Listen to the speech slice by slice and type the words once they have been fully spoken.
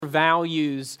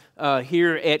values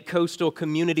here at Coastal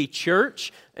Community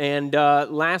Church. And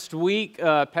last week,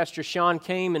 Pastor Sean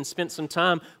came and spent some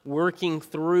time working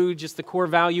through just the core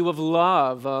value of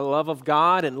love, love of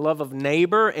God and love of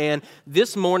neighbor. And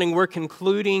this morning, we're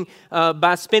concluding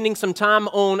by spending some time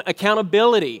on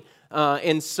accountability.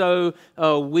 And so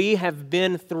we have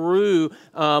been through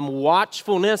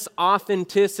watchfulness,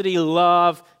 authenticity,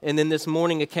 love, and then this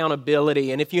morning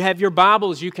accountability. And if you have your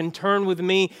Bibles, you can turn with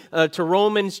me to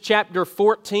Romans chapter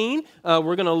 14.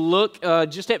 We're going to look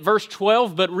just at verse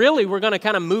 12, but really we're going to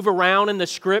kind of move around in the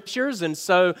Scriptures. And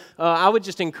so I would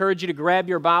just encourage you to grab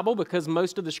your Bible, because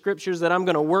most of the Scriptures that I'm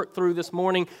going to work through this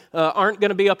morning aren't going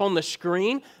to be up on the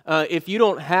screen. If you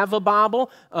don't have a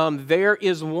Bible, there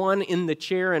is one in the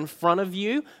chair in front of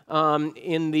you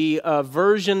in the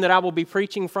version that I will be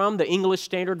preaching from, the English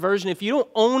Standard Version. If you don't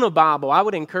own a Bible, I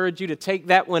would encourage you to take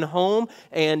that one home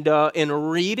and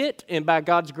read it, and by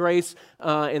God's grace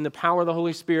and the power of the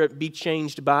Holy Spirit, be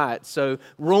changed by it. So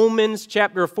Romans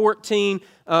chapter 14,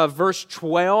 verse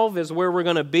 12 is where we're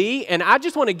going to be. And I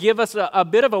just want to give us a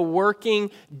bit of a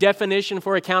working definition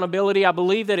for accountability. I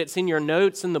believe that it's in your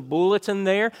notes in the bulletin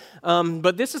there.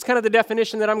 But this is kind of the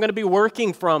definition that I'm going to be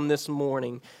working from this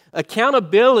morning.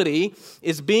 Accountability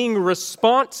is being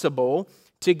responsible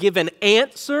to give an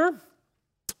answer,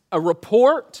 a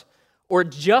report, or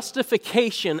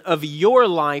justification of your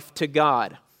life to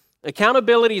God.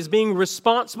 Accountability is being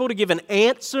responsible to give an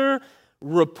answer,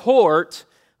 report,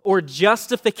 or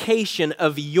justification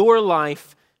of your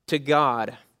life to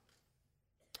God.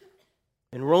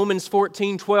 In Romans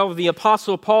 14:12, the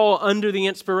Apostle Paul, under the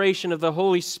inspiration of the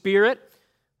Holy Spirit,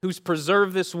 who's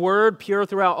preserved this word pure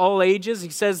throughout all ages, he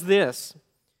says this: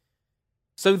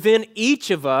 "So then each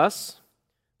of us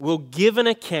will give an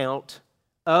account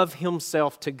of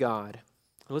himself to God."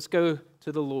 Let's go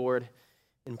to the Lord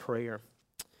in prayer.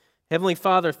 Heavenly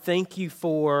Father, thank you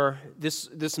for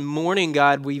this morning,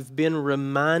 God. We've been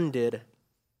reminded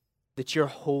that you're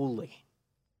holy.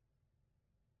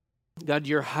 God,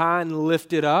 you're high and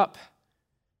lifted up.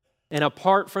 And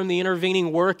apart from the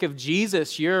intervening work of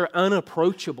Jesus, you're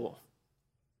unapproachable.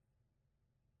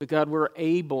 But God, we're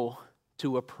able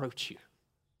to approach you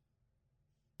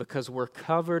because we're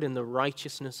covered in the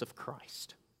righteousness of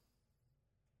Christ.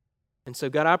 And so,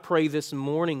 God, I pray this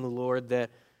morning, Lord, that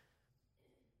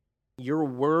your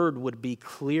word would be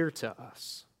clear to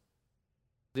us,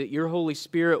 that your Holy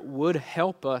Spirit would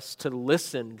help us to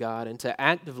listen, God, and to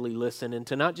actively listen, and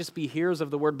to not just be hearers of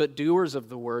the word, but doers of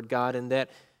the word, God, and that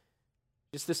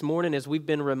just this morning, as we've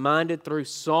been reminded through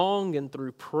song and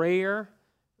through prayer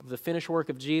of the finished work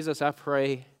of Jesus, I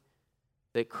pray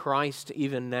that Christ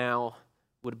even now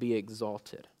would be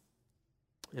exalted.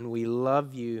 And we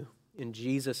love you in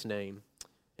Jesus' name.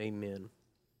 Amen.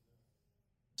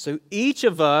 So each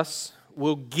of us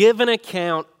will give an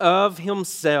account of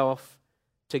himself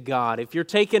to God. If you're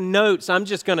taking notes, I'm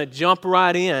just going to jump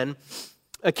right in.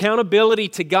 Accountability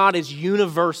to God is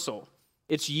universal.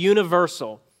 It's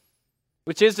universal,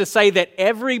 which is to say that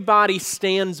everybody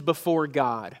stands before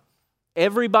God.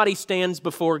 Everybody stands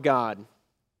before God.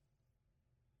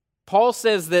 Paul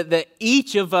says that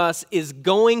each of us is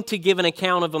going to give an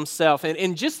account of himself.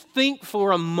 And just think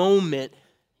for a moment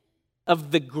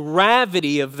of the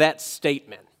gravity of that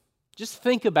statement. Just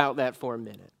think about that for a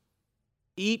minute.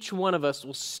 Each one of us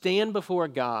will stand before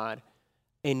God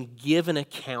and give an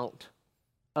account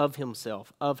of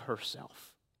himself, of herself.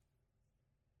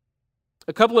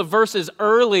 A couple of verses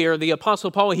earlier, the Apostle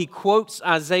Paul, he quotes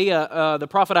Isaiah, the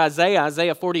prophet Isaiah,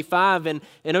 Isaiah 45, and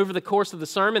over the course of the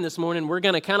sermon this morning, we're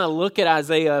going to kind of look at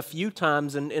Isaiah a few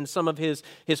times in some of his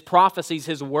prophecies,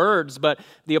 his words. But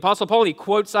the Apostle Paul, he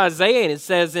quotes Isaiah, and it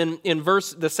says in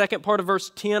the second part of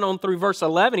verse 10 on through verse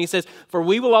 11, he says, "For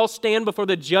we will all stand before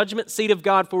the judgment seat of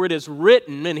God, for it is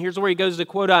written," and here's where he goes to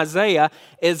quote Isaiah,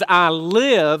 "As I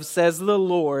live, says the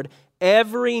Lord,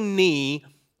 every knee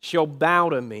shall bow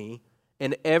to me,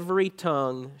 and every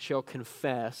tongue shall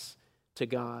confess to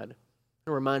God." It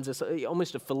reminds us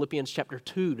almost of Philippians chapter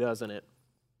 2, doesn't it?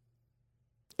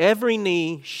 Every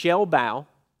knee shall bow,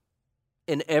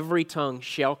 and every tongue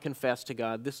shall confess to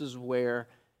God. This is where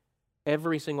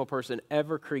every single person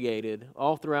ever created,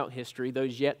 all throughout history,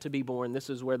 those yet to be born, this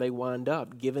is where they wind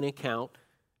up, giving account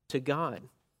to God.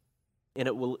 And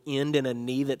it will end in a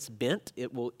knee that's bent.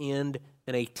 It will end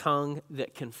in a tongue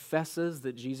that confesses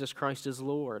that Jesus Christ is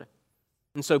Lord.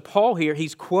 And so Paul here,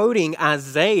 he's quoting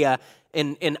Isaiah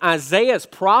In Isaiah's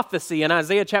prophecy, in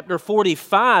Isaiah chapter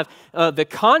 45, the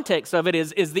context of it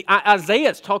is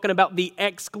Isaiah's talking about the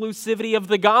exclusivity of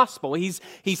the gospel. He's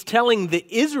telling the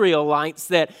Israelites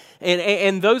that,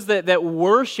 and those that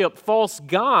worship false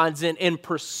gods and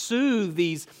pursue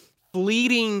these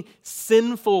fleeting,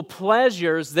 sinful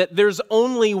pleasures, that there's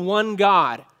only one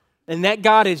God, and that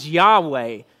God is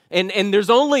Yahweh. And there's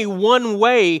only one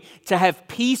way to have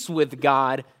peace with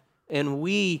God, and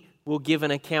we will give an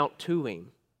account to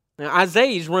Him. Now,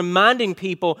 Isaiah is reminding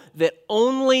people that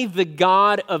only the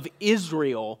God of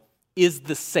Israel is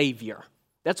the Savior.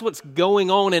 That's what's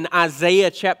going on in Isaiah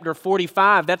chapter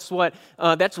 45. That's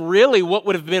really what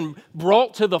would have been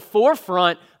brought to the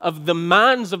forefront of the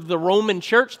minds of the Roman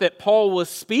church that Paul was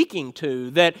speaking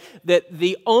to, that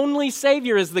the only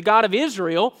Savior is the God of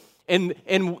Israel. And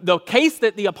the case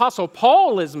that the Apostle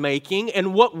Paul is making,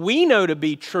 and what we know to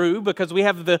be true because we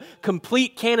have the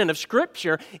complete canon of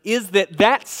Scripture, is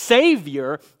that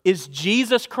Savior is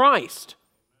Jesus Christ.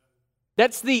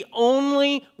 That's the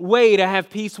only way to have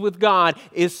peace with God,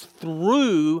 is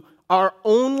through our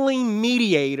only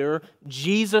mediator,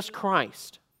 Jesus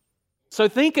Christ. So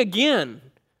think again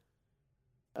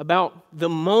about the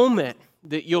moment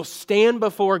that you'll stand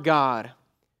before God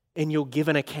and you'll give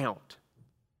an account.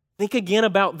 Think again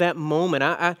about that moment.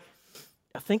 I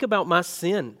think about my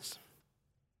sins,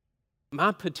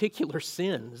 my particular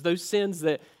sins, those sins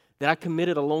that I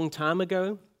committed a long time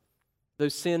ago,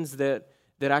 those sins that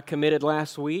I committed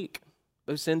last week,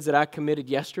 those sins that I committed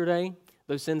yesterday,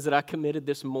 those sins that I committed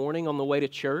this morning on the way to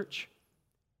church.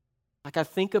 Like, I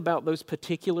think about those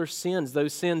particular sins,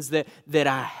 those sins that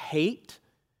I hate,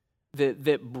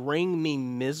 that bring me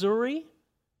misery,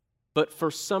 but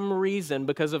for some reason,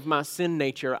 because of my sin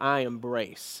nature, I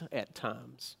embrace at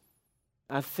times.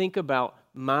 I think about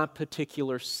my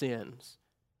particular sins,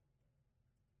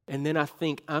 and then I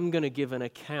think I'm going to give an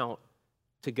account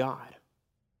to God.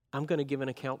 I'm going to give an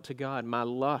account to God. My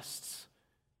lusts,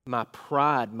 my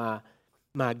pride,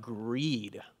 my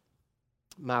greed,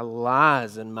 my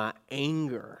lies and my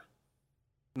anger,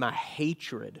 my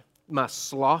hatred, my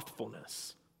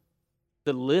slothfulness.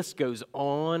 The list goes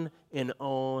on and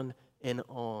on and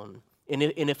on. And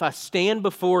if I stand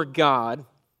before God,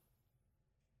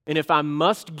 and if I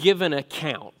must give an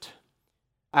account,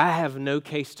 I have no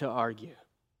case to argue.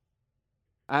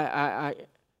 I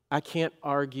can't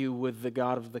argue with the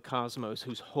God of the cosmos,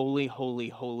 who's holy, holy,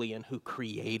 holy, and who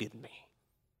created me.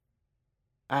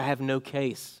 I have no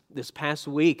case. This past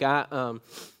week, I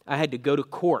had to go to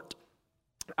court.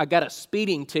 I got a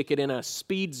speeding ticket in a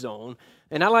speed zone,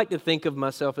 and I like to think of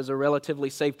myself as a relatively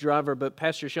safe driver, but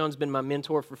Pastor Sean's been my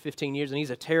mentor for 15 years, and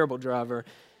he's a terrible driver.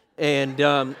 But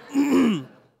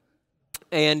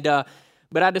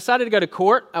I decided to go to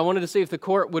court. I wanted to see if the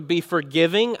court would be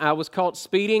forgiving. I was caught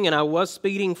speeding, and I was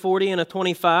speeding 40 and a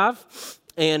 25.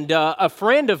 And a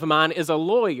friend of mine is a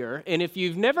lawyer, and if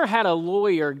you've never had a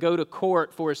lawyer go to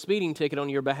court for a speeding ticket on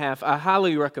your behalf, I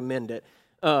highly recommend it.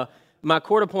 My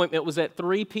court appointment was at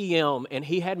 3 p.m., and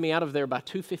he had me out of there by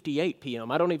 2:58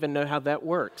 p.m. I don't even know how that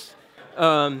works.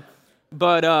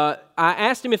 But I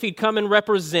asked him if he'd come and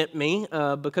represent me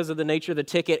because of the nature of the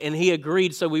ticket, and he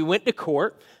agreed. So we went to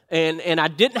court, and I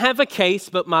didn't have a case,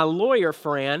 but my lawyer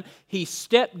friend, he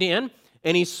stepped in,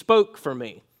 and he spoke for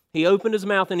me. He opened his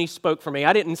mouth, and he spoke for me.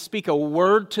 I didn't speak a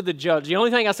word to the judge. The only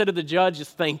thing I said to the judge is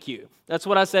thank you. That's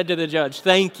what I said to the judge,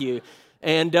 thank you.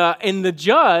 And the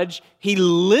judge, he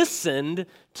listened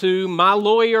to my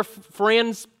lawyer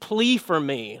friend's plea for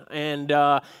me and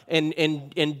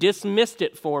dismissed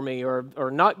it for me or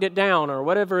knocked it down or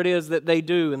whatever it is that they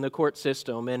do in the court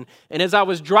system. And as I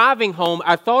was driving home,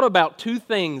 I thought about two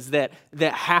things that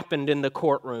happened in the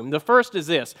courtroom. The first is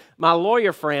this: my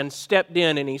lawyer friend stepped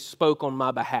in and he spoke on my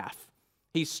behalf.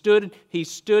 He stood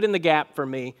in the gap for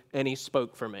me, and he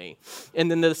spoke for me.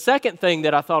 And then the second thing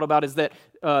that I thought about is that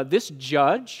this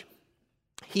judge,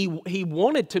 he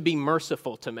wanted to be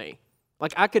merciful to me.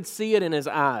 Like, I could see it in his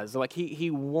eyes. Like, he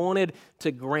wanted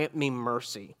to grant me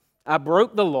mercy. I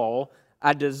broke the law.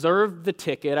 I deserved the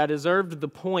ticket. I deserved the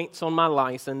points on my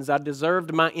license. I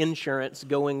deserved my insurance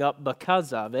going up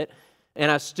because of it.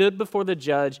 And I stood before the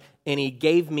judge, and he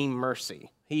gave me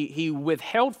mercy. He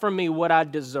withheld from me what I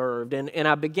deserved, and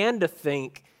I began to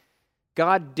think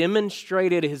God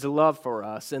demonstrated His love for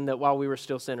us, and that while we were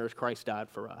still sinners, Christ died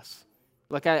for us.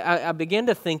 Like, I began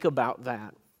to think about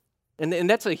that. And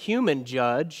that's a human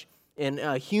judge in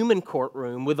a human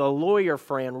courtroom with a lawyer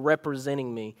friend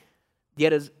representing me.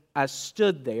 Yet as I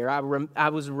stood there, I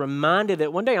was reminded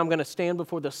that one day I'm going to stand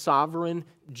before the sovereign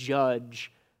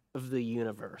judge of the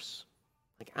universe.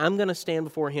 Like, I'm going to stand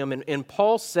before him. And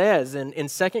Paul says in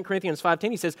 2 Corinthians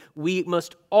 5:10, he says, we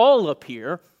must all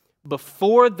appear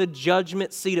before the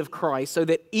judgment seat of Christ so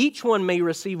that each one may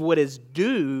receive what is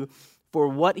due for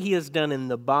what he has done in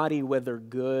the body, whether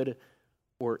good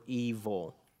or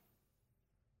evil.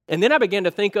 And then I began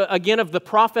to think again of the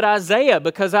prophet Isaiah,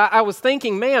 because I was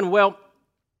thinking, man, well,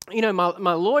 you know,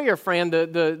 my lawyer friend,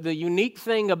 the unique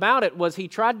thing about it was he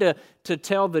tried to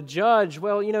tell the judge,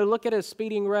 well, you know, look at his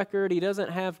speeding record. He doesn't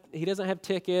have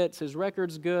tickets. His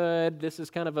record's good. This is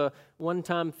kind of a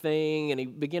one-time thing. And he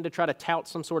began to try to tout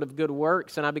some sort of good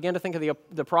works. And I began to think of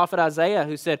the prophet Isaiah,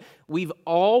 who said, we've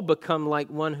all become like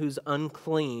one who's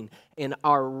unclean, and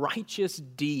our righteous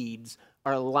deeds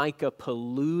are like a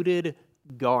polluted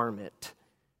garment.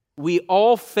 We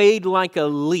all fade like a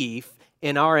leaf,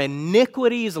 and our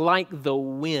iniquities like the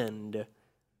wind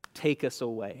take us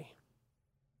away.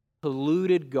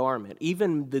 Polluted garment.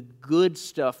 Even the good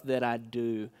stuff that I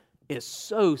do is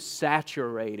so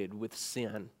saturated with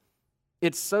sin.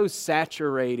 It's so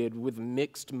saturated with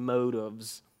mixed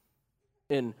motives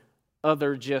and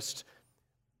other just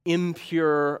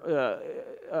impure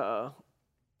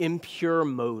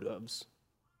motives.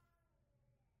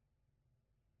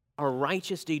 Our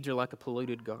righteous deeds are like a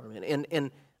polluted garment.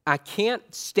 And I can't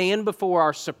stand before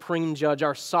our supreme judge,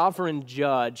 our sovereign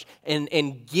judge,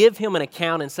 and give him an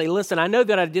account and say, listen, I know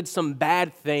that I did some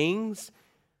bad things,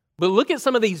 but look at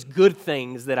some of these good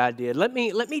things that I did. Let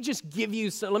me just give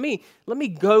you some, let me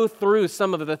go through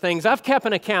some of the things. I've kept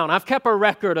an account. I've kept a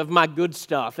record of my good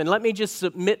stuff, and let me just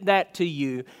submit that to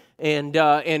you. And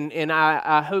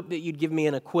I hope that you'd give me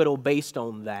an acquittal based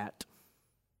on that.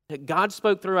 That God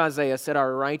spoke through Isaiah, said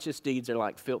our righteous deeds are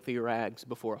like filthy rags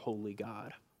before a holy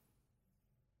God.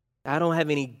 I don't have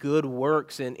any good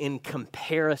works in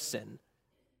comparison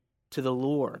to the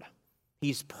Lord.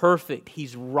 He's perfect,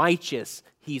 He's righteous,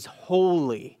 He's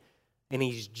holy, and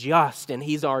He's just, and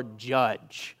He's our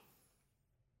judge.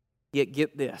 Yet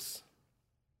get this,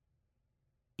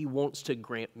 He wants to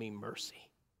grant me mercy.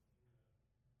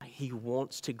 He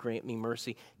wants to grant me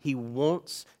mercy. He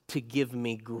wants to give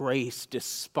me grace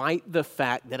despite the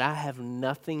fact that I have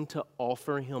nothing to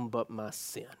offer Him but my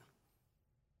sin.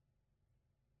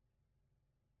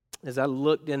 As I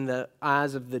looked in the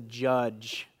eyes of the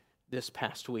judge this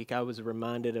past week, I was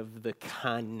reminded of the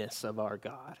kindness of our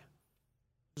God.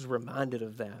 I was reminded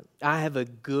of that. I have a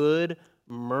good,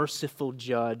 merciful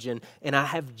judge, and I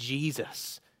have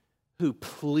Jesus who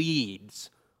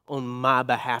pleads on my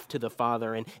behalf to the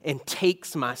Father and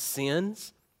takes my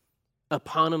sins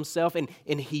upon Himself, and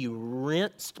He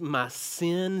rinsed my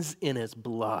sins in His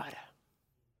blood.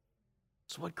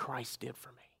 That's what Christ did for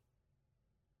me.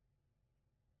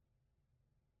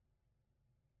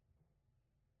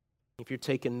 If you're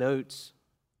taking notes,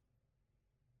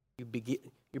 you're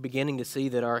beginning to see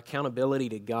that our accountability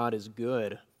to God is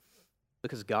good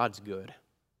because God's good.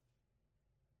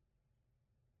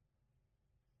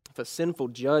 If a sinful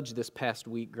judge this past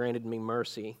week granted me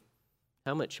mercy,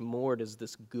 how much more does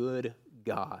this good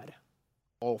God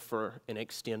offer and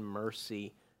extend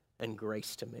mercy and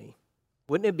grace to me?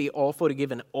 Wouldn't it be awful to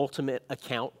give an ultimate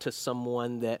account to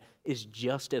someone that is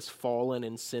just as fallen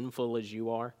and sinful as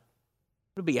you are?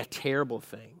 It would be a terrible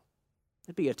thing.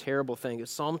 It'd be a terrible thing.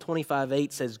 Psalm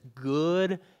 25:8 says,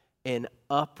 good and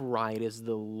upright is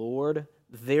the Lord,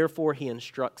 therefore He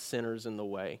instructs sinners in the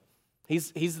way.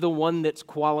 He's the one that's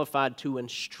qualified to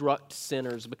instruct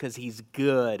sinners because He's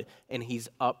good and He's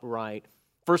upright.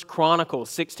 1 Chronicles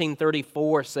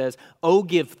 16:34 says, oh,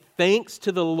 give thanks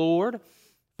to the Lord,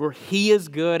 for He is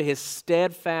good. His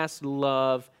steadfast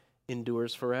love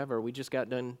endures forever. We just got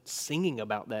done singing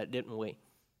about that, didn't we?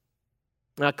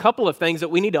 Now, a couple of things that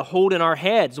we need to hold in our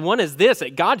heads. One is this,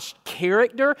 that God's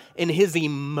character and His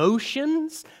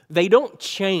emotions, they don't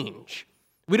change.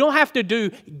 We don't have to do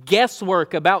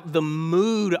guesswork about the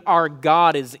mood our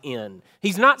God is in.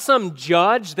 He's not some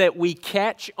judge that we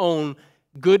catch on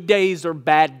good days or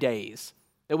bad days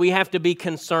that we have to be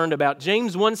concerned about.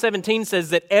 James 1:17 says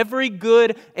that every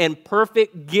good and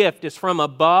perfect gift is from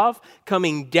above,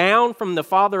 coming down from the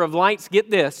Father of lights. Get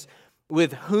this,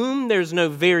 with whom there's no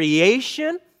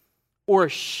variation or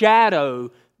shadow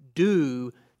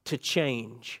due to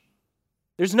change.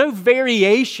 There's no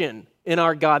variation in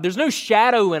our God. There's no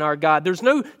shadow in our God. There's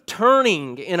no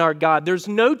turning in our God. There's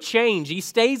no change. He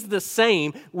stays the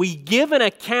same. We give an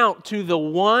account to the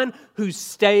one who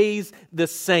stays the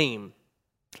same.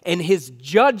 And His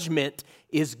judgment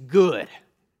is good.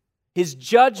 His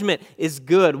judgment is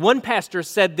good. One pastor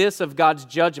said this of God's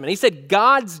judgment. He said,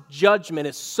 God's judgment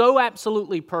is so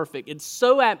absolutely perfect, it's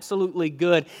so absolutely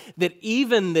good that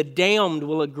even the damned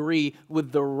will agree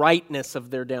with the rightness of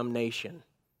their damnation.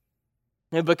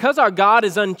 And because our God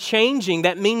is unchanging,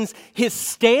 that means His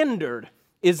standard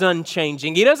is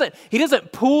unchanging. He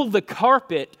doesn't pull the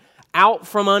carpet out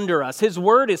from under us. His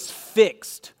word is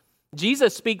fixed.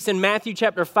 Jesus speaks in Matthew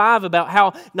chapter 5 about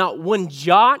how not one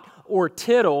jot or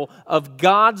tittle of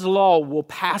God's law will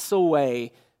pass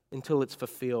away until it's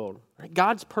fulfilled.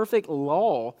 God's perfect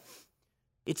law,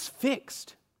 it's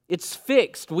fixed. It's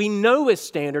fixed. We know His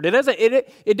standard.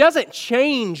 It doesn't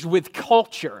change with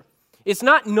culture. It's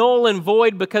not null and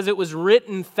void because it was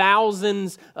written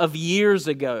thousands of years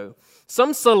ago.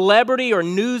 Some celebrity or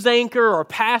news anchor or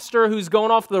pastor who's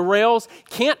gone off the rails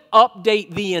can't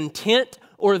update the intent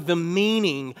or the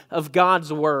meaning of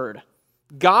God's word.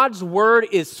 God's word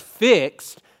is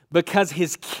fixed because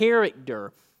His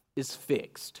character is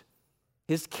fixed.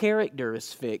 His character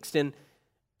is fixed. And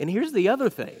here's the other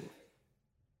thing.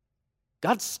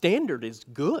 God's standard is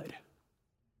good.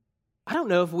 I don't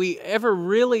know if we ever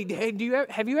really,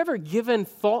 have you ever given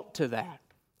thought to that?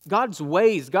 God's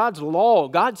ways, God's law,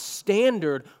 God's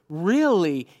standard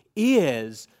really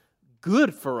is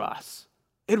good for us.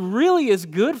 It really is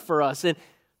good for us. And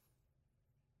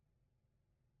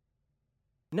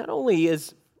not only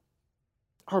is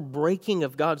our breaking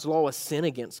of God's law a sin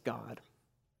against God,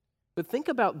 but think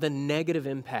about the negative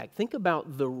impact. Think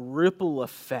about the ripple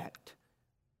effect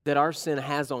that our sin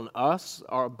has on us,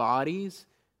 our bodies,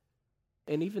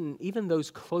 and even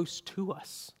those close to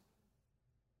us.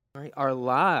 Right? Our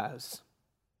lives,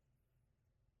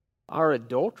 our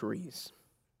adulteries,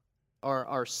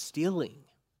 our stealing,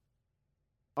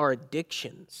 our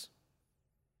addictions,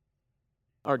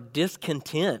 our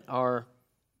discontent, our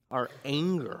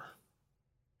anger.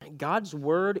 God's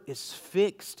word is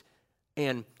fixed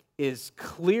and is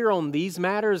clear on these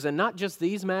matters, and not just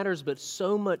these matters, but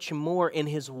so much more. In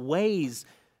His ways,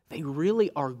 they really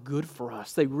are good for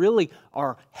us. They really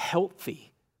are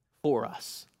healthy for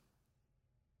us.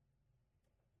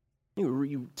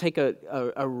 You take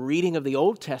a reading of the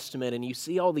Old Testament and you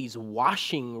see all these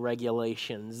washing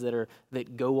regulations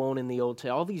that go on in the Old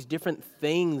Testament, all these different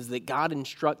things that God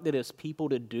instructed His people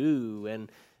to do,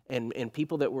 and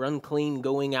people that were unclean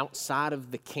going outside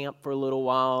of the camp for a little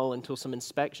while until some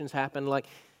inspections happened. Like,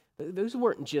 those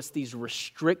weren't just these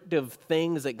restrictive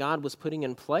things that God was putting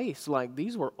in place. Like,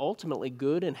 these were ultimately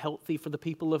good and healthy for the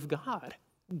people of God.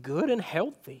 Good and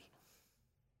healthy.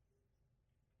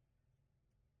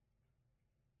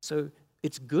 So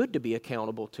it's good to be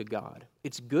accountable to God.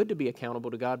 It's good to be accountable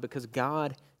to God because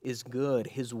God is good.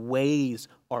 His ways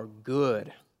are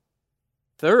good.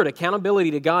 Third, accountability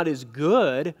to God is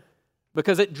good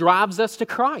because it drives us to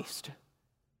Christ.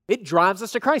 It drives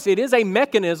us to Christ. It is a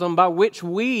mechanism by which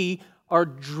we are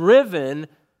driven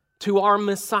to our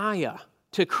Messiah,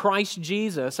 to Christ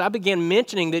Jesus. I began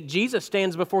mentioning that Jesus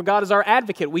stands before God as our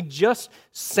advocate. We just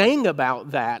sang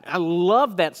about that. I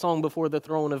love that song, Before the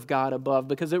Throne of God Above,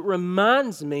 because it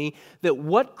reminds me that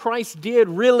what Christ did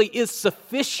really is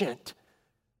sufficient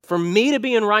for me to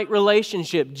be in right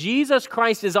relationship. Jesus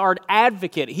Christ is our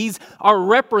advocate. He's our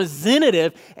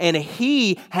representative, and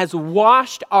He has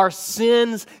washed our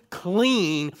sins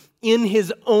clean in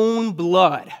His own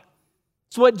blood.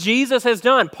 It's what Jesus has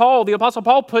done. The Apostle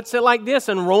Paul puts it like this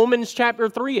in Romans chapter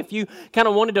 3. If you kind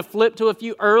of wanted to flip to a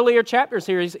few earlier chapters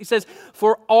here, he says,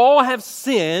 "For all have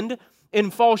sinned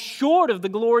and fall short of the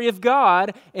glory of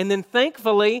God." And then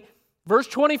thankfully, verse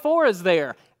 24 is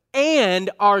there. "And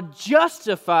are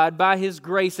justified by His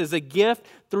grace as a gift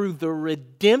through the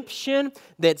redemption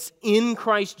that's in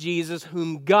Christ Jesus,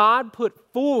 whom God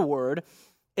put forward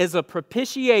as a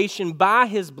propitiation by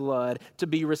His blood to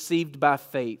be received by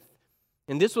faith."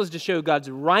 And this was to show God's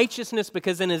righteousness,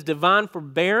 because in His divine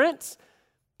forbearance,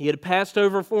 He had passed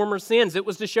over former sins. It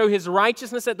was to show His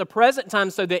righteousness at the present time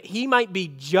so that He might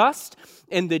be just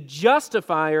and the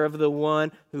justifier of the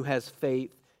one who has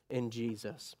faith in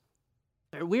Jesus.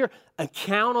 We're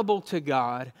accountable to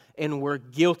God, and we're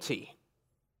guilty.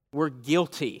 We're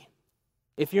guilty.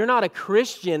 If you're not a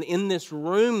Christian in this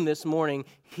room this morning,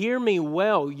 hear me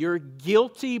well. You're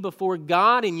guilty before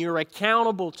God, and you're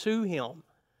accountable to Him.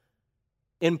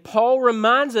 And Paul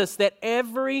reminds us that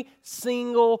every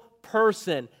single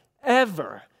person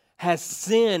ever has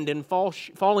sinned and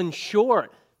fallen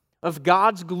short of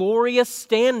God's glorious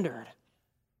standard.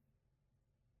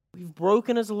 We've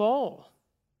broken His law.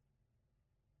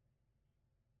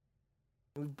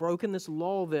 We've broken this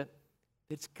law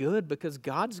that's good because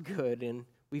God's good, and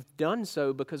we've done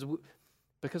so because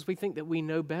we think that we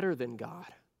know better than God.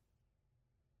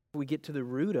 We get to the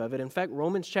root of it. In fact,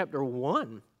 Romans chapter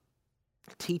 1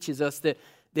 teaches us that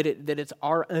it's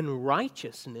our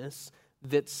unrighteousness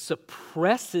that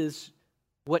suppresses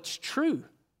what's true.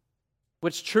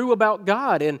 what's true about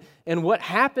God. And what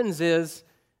happens is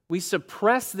we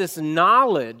suppress this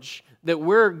knowledge that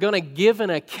we're going to give an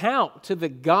account to the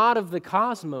God of the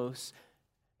cosmos.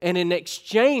 And in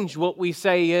exchange, what we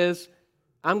say is,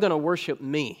 I'm going to worship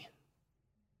me.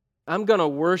 I'm going to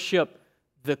worship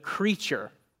the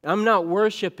creature. I'm not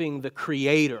worshiping the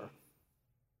Creator.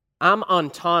 I'm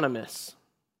autonomous,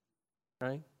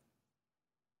 right?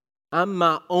 I'm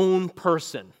my own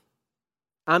person.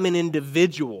 I'm an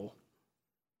individual.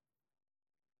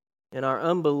 And our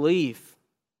unbelief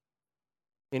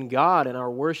in God and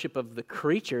our worship of the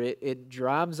creature, it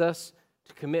drives us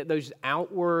to commit those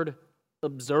outward,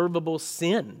 observable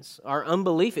sins. Our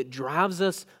unbelief, it drives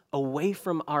us away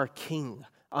from our King,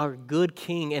 our good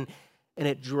King, and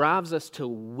it drives us to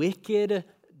wicked,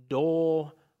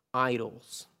 dull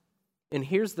idols. And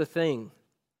here's the thing.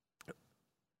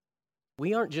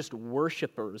 We aren't just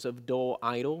worshipers of dull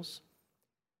idols.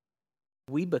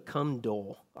 We become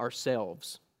dull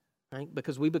ourselves, right?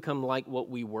 Because we become like what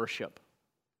we worship.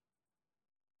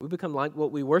 We become like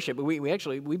what we worship. We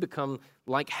become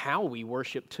like how we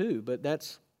worship too, but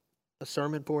that's a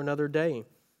sermon for another day.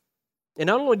 And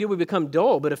not only do we become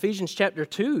dull, but Ephesians chapter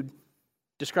 2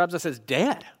 describes us as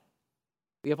dead.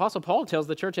 The Apostle Paul tells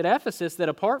the church at Ephesus that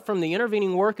apart from the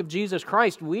intervening work of Jesus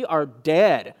Christ, we are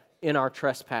dead in our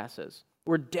trespasses.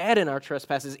 We're dead in our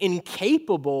trespasses,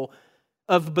 incapable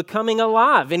of becoming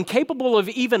alive, incapable of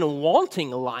even wanting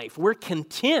life. We're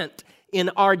content in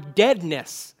our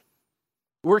deadness.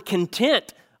 We're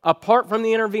content apart from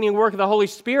the intervening work of the Holy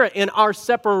Spirit in our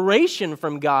separation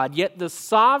from God. Yet the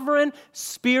sovereign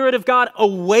Spirit of God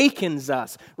awakens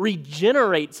us,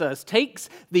 regenerates us, takes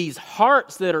these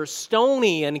hearts that are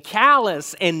stony and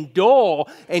callous and dull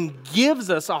and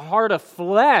gives us a heart of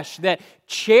flesh that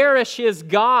cherishes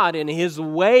God and His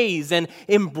ways and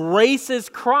embraces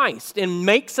Christ and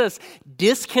makes us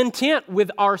discontent with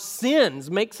our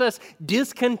sins, makes us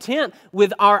discontent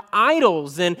with our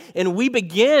idols. And we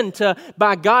begin to,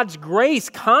 by God's grace,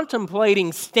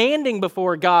 contemplating standing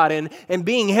before God and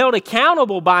being held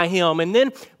accountable by Him. And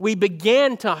then we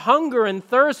begin to hunger and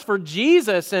thirst for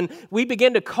Jesus, and we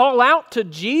begin to call out to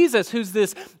Jesus, who's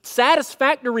this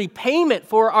satisfactory payment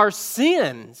for our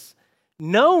sins,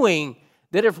 knowing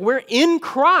that if we're in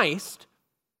Christ,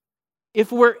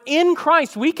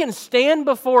 we can stand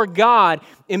before God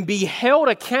and be held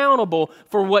accountable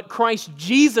for what Christ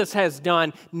Jesus has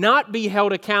done, not be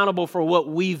held accountable for what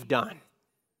we've done.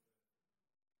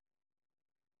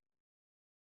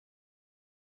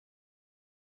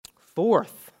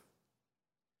 Fourth,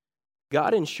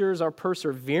 God ensures our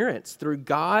perseverance through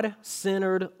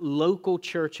God-centered local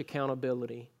church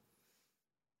accountability.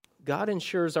 God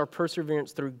ensures our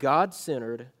perseverance through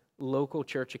God-centered local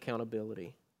church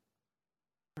accountability.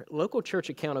 Local church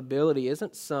accountability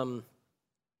isn't some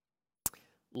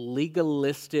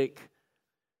legalistic,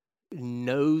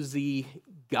 nosy,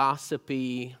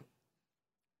 gossipy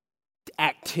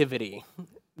activity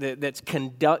that's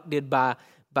conducted by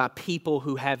people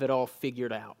who have it all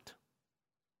figured out.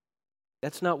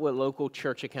 That's not what local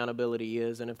church accountability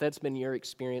is, and if that's been your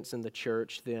experience in the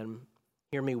church, then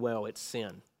hear me well, it's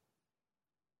sin.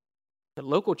 But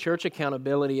local church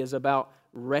accountability is about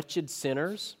wretched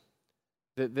sinners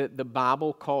that the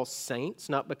Bible calls saints,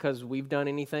 not because we've done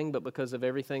anything, but because of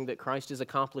everything that Christ has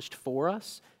accomplished for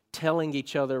us, telling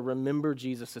each other, remember,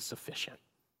 Jesus is sufficient.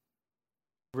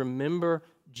 Remember,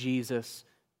 Jesus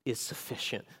is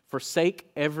sufficient. Forsake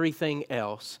everything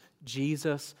else.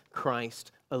 Jesus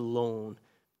Christ alone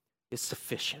is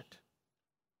sufficient.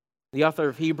 The author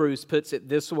of Hebrews puts it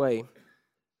this way.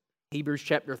 Hebrews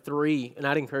chapter 3, and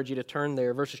I'd encourage you to turn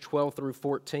there, verses 12 through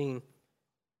 14.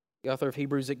 The author of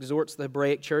Hebrews exhorts the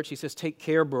Hebraic church. He says, take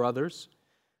care, brothers,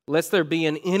 lest there be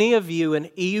in any of you an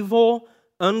evil,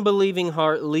 unbelieving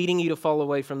heart leading you to fall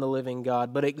away from the living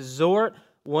God. But exhort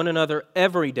one another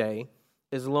every day,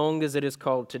 as long as it is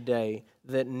called today,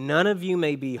 that none of you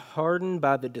may be hardened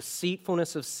by the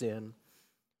deceitfulness of sin.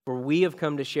 For we have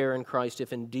come to share in Christ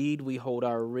if indeed we hold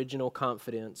our original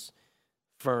confidence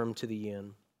firm to the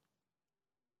end.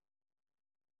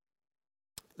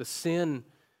 The sin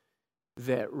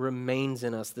that remains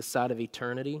in us this side of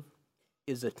eternity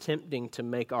is attempting to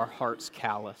make our hearts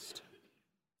calloused.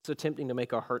 It's attempting to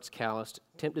make our hearts calloused,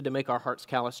 tempted to make our hearts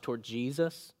calloused toward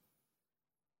Jesus.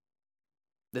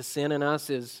 The sin in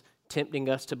us is tempting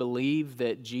us to believe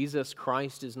that Jesus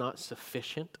Christ is not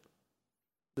sufficient.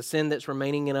 The sin that's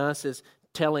remaining in us is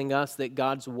telling us that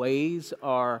God's ways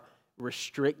are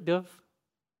restrictive.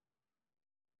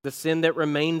 The sin that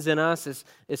remains in us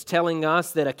is telling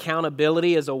us that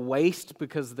accountability is a waste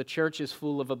because the church is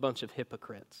full of a bunch of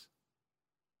hypocrites.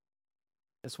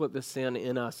 That's what the sin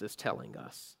in us is telling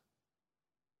us.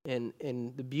 And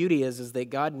the beauty is that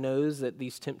God knows that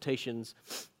these temptations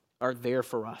are there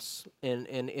for us. And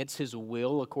it's His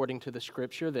will, according to the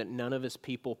Scripture, that none of His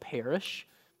people perish.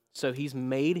 So He's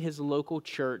made His local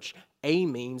church a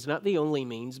means, not the only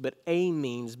means, but a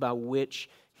means by which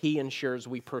He ensures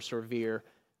we persevere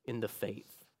in the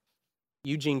faith.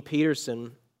 Eugene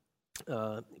Peterson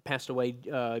passed away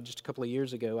just a couple of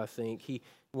years ago, I think. He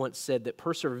once said that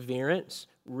perseverance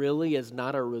really is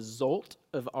not a result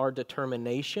of our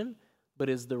determination, but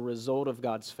is the result of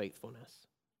God's faithfulness.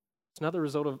 It's not the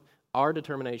result of our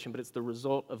determination, but it's the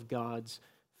result of God's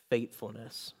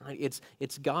faithfulness. Right?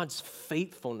 It's God's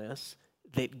faithfulness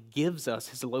that gives us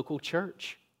His local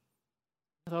church.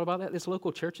 I thought about that. This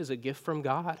local church is a gift from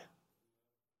God.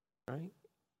 Right?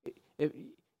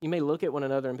 You may look at one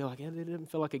another and be like, it didn't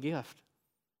feel like a gift.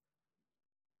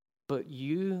 But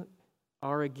you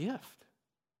are a gift.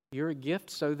 You're a gift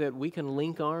so that we can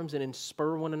link arms and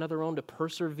spur one another on to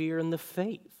persevere in the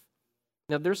faith.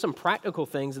 Now, there's some practical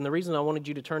things, and the reason I wanted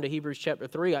you to turn to Hebrews chapter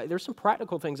 3, there's some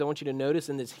practical things I want you to notice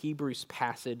in this Hebrews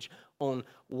passage on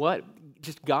what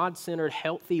just God-centered,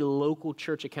 healthy, local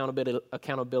church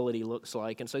accountability looks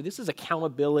like. And so this is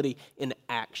accountability in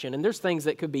action. And there's things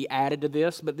that could be added to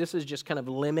this, but this is just kind of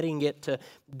limiting it to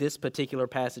this particular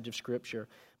passage of Scripture.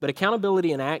 But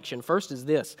accountability in action, first is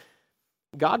this.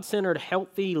 God-centered,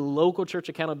 healthy, local church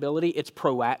accountability, it's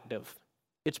proactive.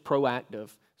 It's proactive.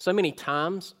 So many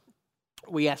times,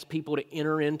 we ask people to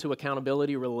enter into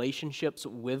accountability relationships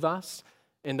with us,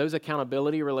 and those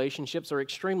accountability relationships are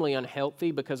extremely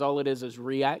unhealthy because all it is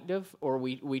reactive, or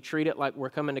we treat it like we're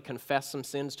coming to confess some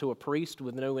sins to a priest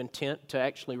with no intent to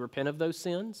actually repent of those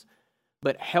sins.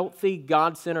 But healthy,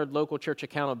 God-centered local church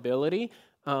accountability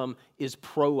is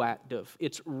proactive.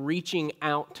 It's reaching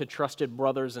out to trusted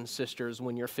brothers and sisters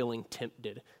when you're feeling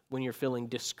tempted, when you're feeling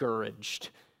discouraged,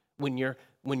 when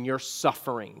you're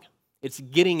suffering. It's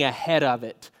getting ahead of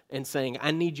it and saying,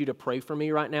 I need you to pray for me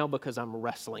right now because I'm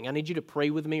wrestling. I need you to pray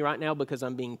with me right now because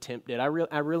I'm being tempted. I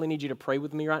really need you to pray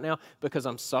with me right now because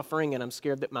I'm suffering and I'm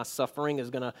scared that my suffering is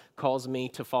going to cause me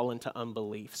to fall into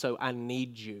unbelief. So I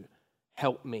need you.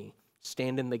 Help me.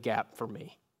 Stand in the gap for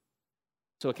me.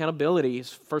 So accountability is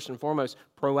first and foremost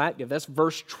proactive. That's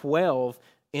verse 12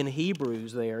 in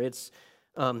Hebrews there. It's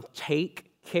take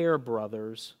care,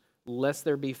 brothers, lest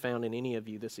there be found in any of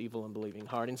you this evil and believing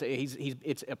heart. And so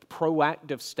it's a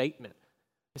proactive statement.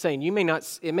 He's saying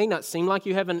it may not seem like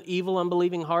you have an evil,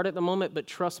 unbelieving heart at the moment, but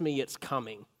trust me, it's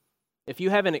coming. If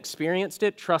you haven't experienced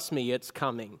it, trust me, it's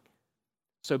coming.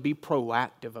 So be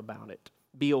proactive about it.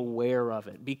 Be aware of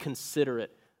it. Be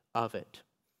considerate of it.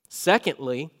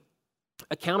 Secondly,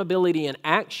 accountability in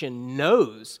action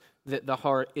knows that the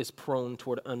heart is prone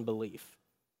toward unbelief.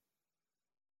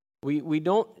 We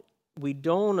don't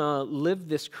live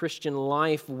this Christian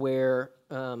life where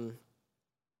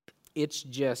it's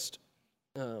just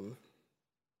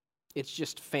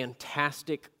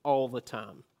fantastic all the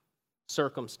time,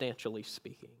 circumstantially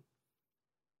speaking.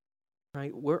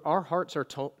 Right? Where our hearts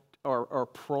are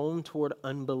prone toward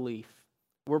unbelief.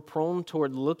 We're prone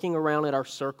toward looking around at our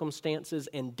circumstances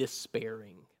and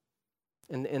despairing.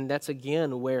 And that's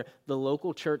again where the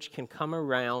local church can come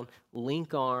around,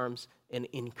 link arms, and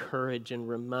encourage and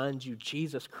remind you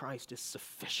Jesus Christ is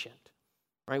sufficient.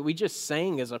 Right? We just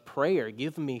sang as a prayer,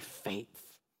 give me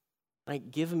faith. Right?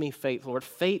 Give me faith, Lord.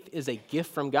 Faith is a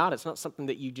gift from God. It's not something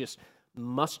that you just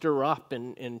muster up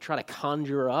and try to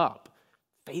conjure up.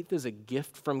 Faith is a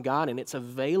gift from God, and it's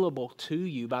available to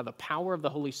you by the power of the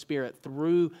Holy Spirit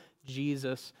through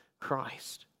Jesus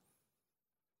Christ.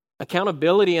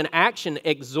 Accountability in action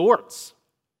exhorts,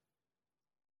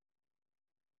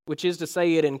 which is to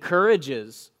say it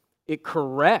encourages, it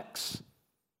corrects,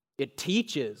 it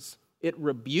teaches, it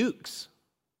rebukes.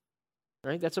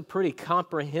 Right? That's a pretty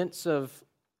comprehensive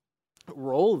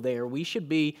role there. We should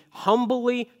be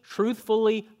humbly,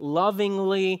 truthfully,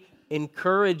 lovingly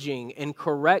encouraging and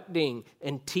correcting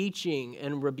and teaching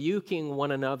and rebuking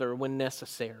one another when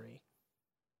necessary.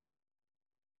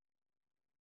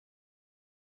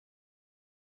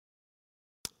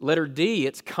 Letter D,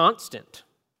 it's constant.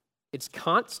 It's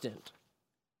constant.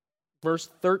 Verse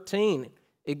 13,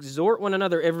 exhort one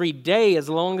another every day as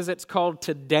long as it's called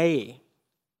today.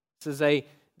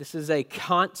 This is a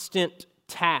constant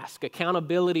task.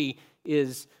 Accountability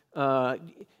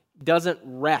doesn't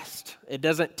rest. It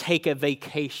doesn't take a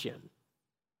vacation.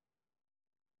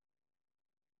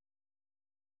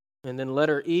 And then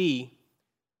letter E,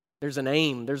 there's an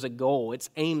aim, there's a goal.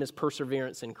 Its aim is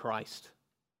perseverance in Christ.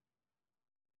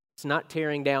 It's not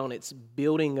tearing down, it's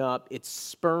building up, it's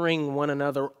spurring one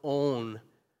another on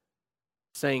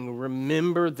saying,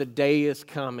 remember the day is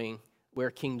coming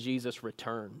where King Jesus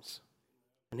returns.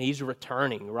 And He's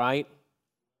returning, right?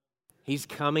 He's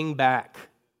coming back.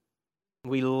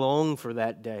 We long for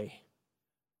that day.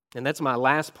 And that's my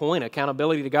last point.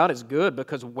 Accountability to God is good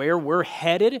because where we're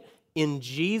headed in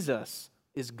Jesus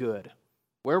is good.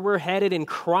 Where we're headed in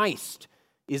Christ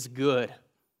is good.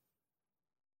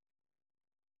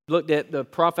 Looked at the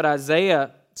prophet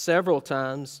Isaiah several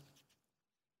times.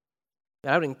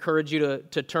 I would encourage you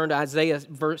to turn to Isaiah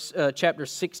chapter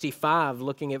 65,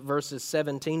 looking at verses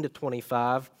 17 to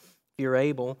 25, if you're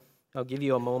able. I'll give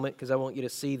you a moment because I want you to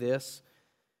see this.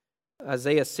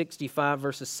 Isaiah 65,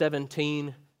 verses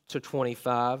 17 to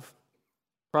 25.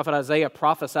 Prophet Isaiah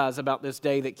prophesies about this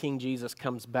day that King Jesus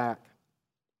comes back.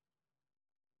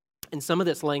 And some of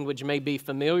this language may be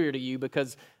familiar to you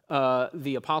because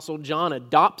the Apostle John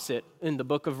adopts it in the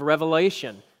book of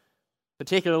Revelation.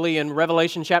 Particularly in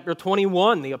Revelation chapter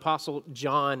 21, the Apostle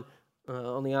John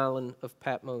on the island of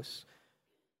Patmos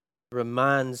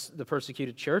reminds the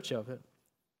persecuted church of it.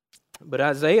 But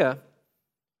Isaiah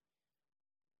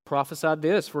prophesied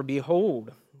this, for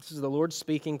behold, this is the Lord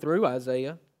speaking through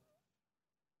Isaiah,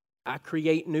 I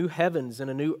create new heavens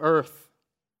and a new earth,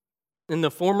 and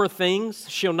the former things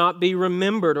shall not be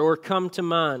remembered or come to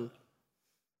mind.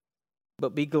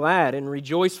 But be glad and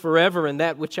rejoice forever in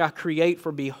that which I create.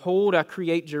 For behold, I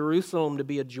create Jerusalem to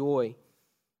be a joy,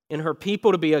 and her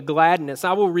people to be a gladness.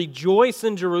 I will rejoice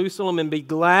in Jerusalem and be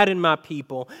glad in my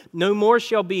people. No more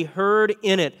shall be heard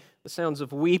in it the sounds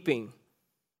of weeping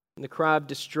and the cry of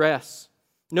distress.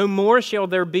 No more shall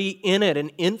there be in it an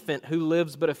infant who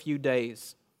lives but a few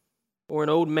days, or an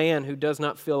old man who does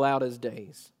not fill out his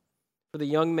days. For the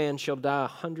young man shall die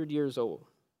 100 years old,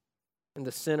 and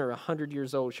the sinner 100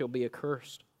 years old shall be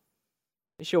accursed.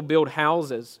 They shall build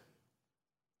houses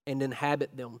and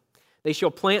inhabit them. They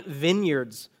shall plant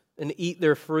vineyards and eat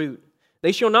their fruit.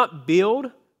 They shall not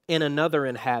build and another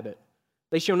inhabit.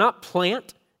 They shall not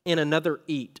plant and another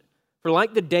eat. For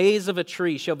like the days of a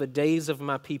tree shall the days of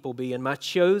my people be, and my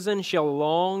chosen shall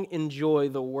long enjoy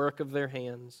the work of their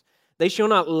hands. They shall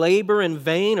not labor in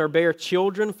vain or bear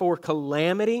children for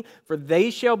calamity, for they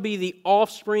shall be the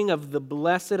offspring of the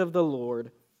blessed of the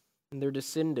Lord, and their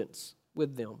descendants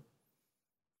with them.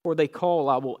 For they call,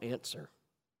 I will answer.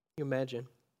 Can you imagine?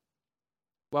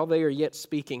 While they are yet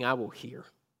speaking, I will hear.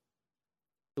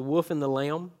 The wolf and the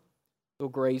lamb will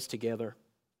graze together.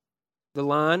 The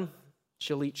lion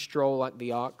shall eat straw like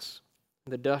the ox,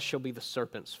 and the dust shall be the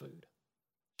serpent's food.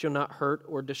 Shall not hurt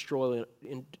or destroy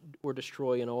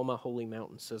in all my holy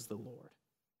mountains, says the Lord.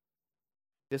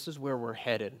 This is where we're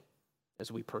headed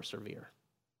as we persevere.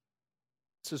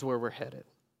 This is where we're headed.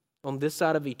 On this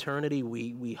side of eternity,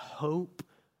 we hope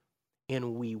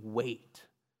and we wait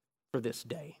for this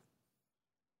day.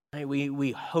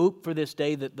 We hope for this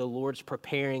day that the Lord's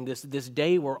preparing, this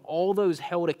day where all those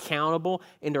held accountable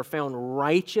and are found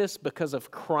righteous because of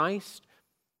Christ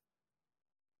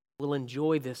will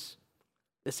enjoy this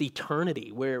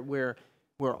eternity where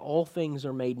all things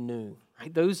are made new.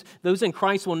 Right? Those in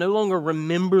Christ will no longer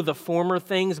remember the former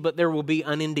things, but there will be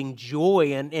unending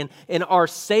joy. And our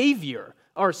Savior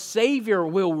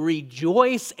will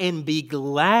rejoice and be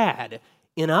glad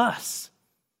in us.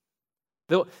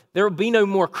 There will be no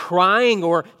more crying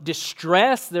or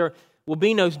distress. There will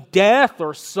be no death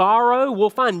or sorrow. We'll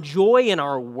find joy in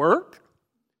our work.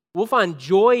 We'll find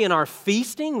joy in our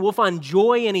feasting. We'll find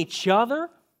joy in each other.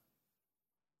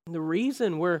 And the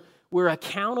reason we're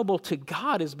accountable to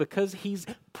God is because He's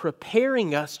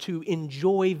preparing us to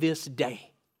enjoy this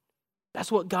day.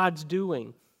 That's what God's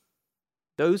doing.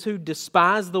 Those who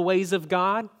despise the ways of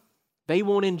God, they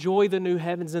won't enjoy the new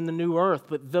heavens and the new earth.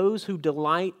 But those who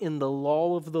delight in the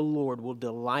law of the Lord will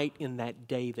delight in that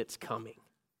day that's coming.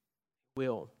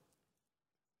 Will.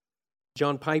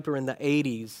 John Piper in the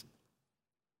 80s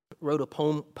wrote a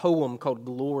poem called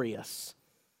Glorious,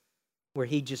 where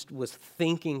he just was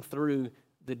thinking through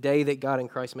the day that God in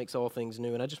Christ makes all things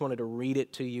new. And I just wanted to read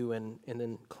it to you and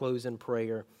then close in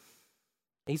prayer.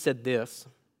 He said this,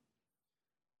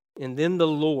 "And then the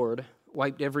Lord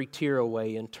wiped every tear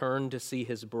away and turned to see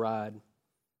His bride.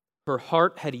 Her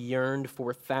heart had yearned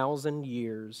for 1,000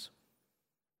 years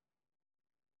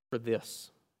for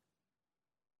this.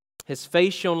 His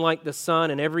face shone like the sun,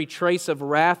 and every trace of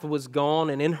wrath was gone.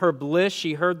 And in her bliss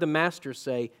she heard the Master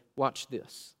say, 'Watch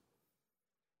this.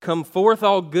 Come forth,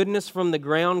 all goodness from the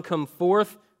ground. Come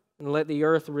forth, and let the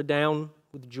earth redound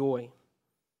with joy.'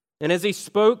 And as He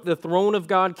spoke, the throne of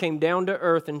God came down to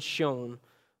earth and shone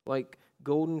like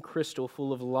golden crystal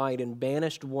full of light, and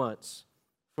vanished once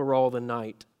for all the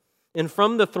night. And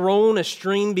from the throne a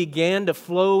stream began to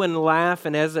flow and laugh,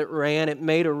 and as it ran, it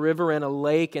made a river and a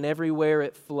lake, and everywhere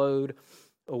it flowed,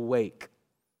 a wake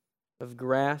of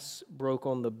grass broke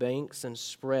on the banks and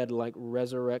spread like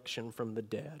resurrection from the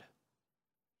dead.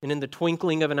 And in the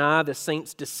twinkling of an eye, the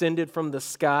saints descended from the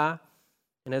sky,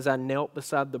 and as I knelt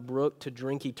beside the brook to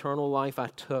drink eternal life, I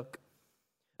took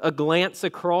a glance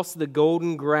across the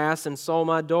golden grass and saw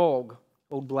my dog,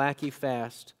 old Blackie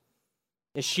Fast.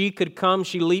 As she could come,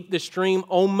 she leaped the stream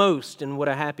almost, and what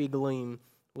a happy gleam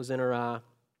was in her eye.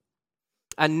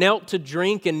 I knelt to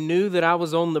drink and knew that I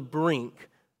was on the brink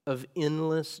of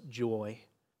endless joy.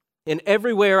 And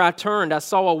everywhere I turned, I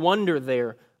saw a wonder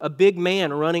there, a big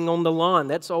man running on the lawn.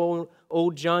 That's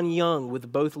old John Young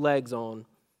with both legs on.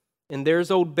 And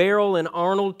there's old Beryl and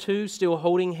Arnold too, still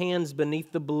holding hands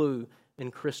beneath the blue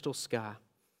and crystal sky.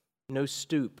 No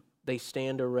stoop, they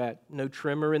stand erect, no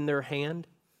tremor in their hand.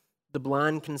 The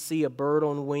blind can see a bird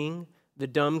on wing. The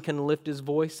dumb can lift his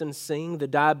voice and sing. The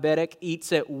diabetic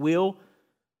eats at will.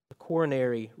 The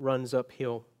coronary runs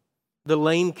uphill. The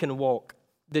lame can walk.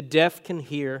 The deaf can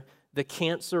hear. The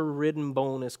cancer-ridden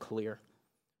bone is clear.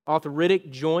 Arthritic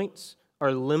joints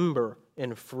are limber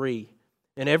and free.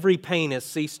 And every pain has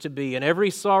ceased to be. And every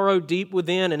sorrow deep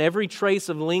within and every trace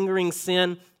of lingering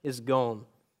sin is gone.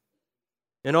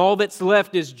 And all that's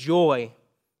left is joy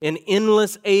in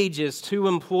endless ages to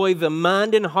employ the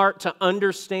mind and heart to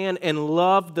understand and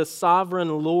love the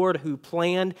sovereign Lord who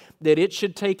planned that it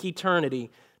should take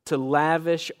eternity to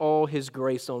lavish all His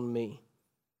grace on me.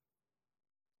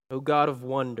 O God of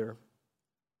wonder,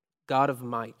 God of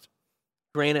might,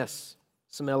 grant us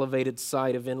some elevated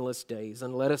sight of endless days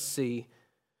and let us see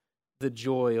the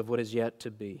joy of what is yet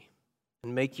to be.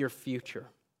 And may your future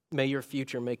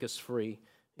make us free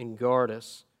and guard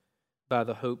us by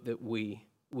the hope that we,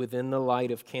 within the light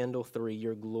of candle 3,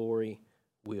 your glory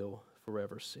will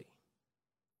forever see.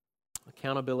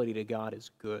 Accountability to God is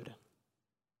good.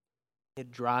 It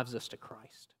drives us to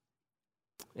Christ,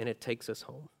 and it takes us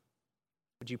home.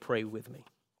 Would you pray with me?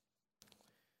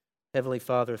 Heavenly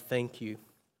Father, thank you,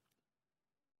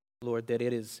 Lord, that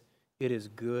it is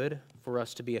good for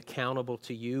us to be accountable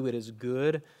to you. It is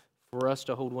good for us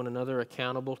to hold one another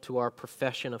accountable to our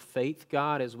profession of faith,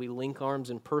 God, as we link arms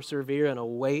and persevere and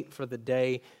await for the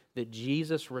day that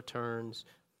Jesus returns.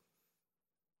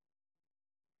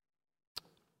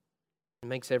 It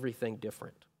makes everything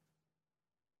different.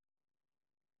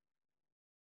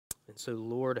 And so,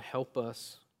 Lord, help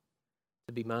us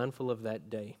to be mindful of that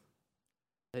day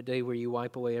where you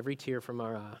wipe away every tear from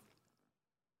our eye.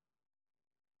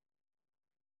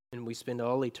 And we spend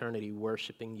all eternity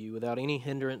worshiping you without any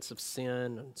hindrance of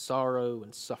sin and sorrow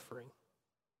and suffering.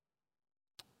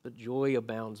 But joy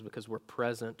abounds because we're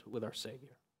present with our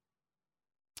Savior.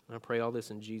 And I pray all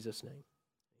this in Jesus' name.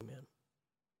 Amen.